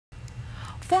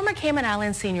Former Cayman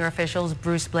Islands senior officials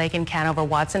Bruce Blake and Canover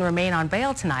Watson remain on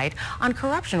bail tonight on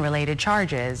corruption-related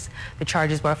charges. The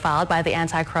charges were filed by the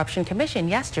Anti-Corruption Commission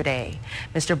yesterday.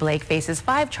 Mr. Blake faces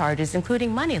 5 charges,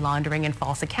 including money laundering and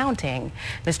false accounting.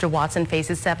 Mr. Watson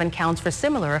faces 7 counts for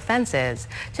similar offenses.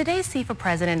 Today, CIFA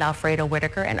President Alfredo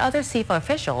Whittaker and other CIFA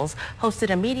officials hosted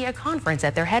a media conference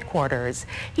at their headquarters.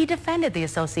 He defended the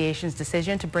association's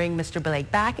decision to bring Mr. Blake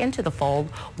back into the fold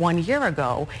 1 year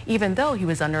ago, even though he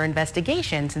was under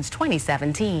investigation since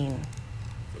 2017.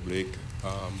 Blake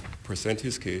present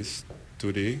his case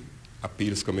to the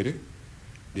appeals committee.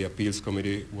 The appeals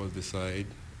committee was decided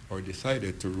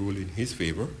to rule in his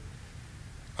favor,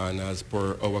 and as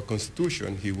per our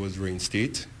constitution, he was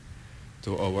reinstated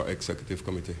to our executive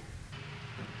committee.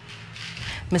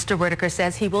 Mr. Whittaker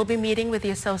says he will be meeting with the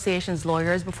association's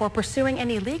lawyers before pursuing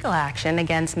any legal action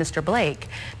against Mr. Blake.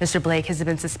 Mr. Blake has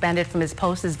been suspended from his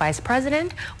post as vice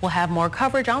president. We'll have more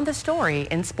coverage on the story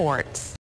in sports.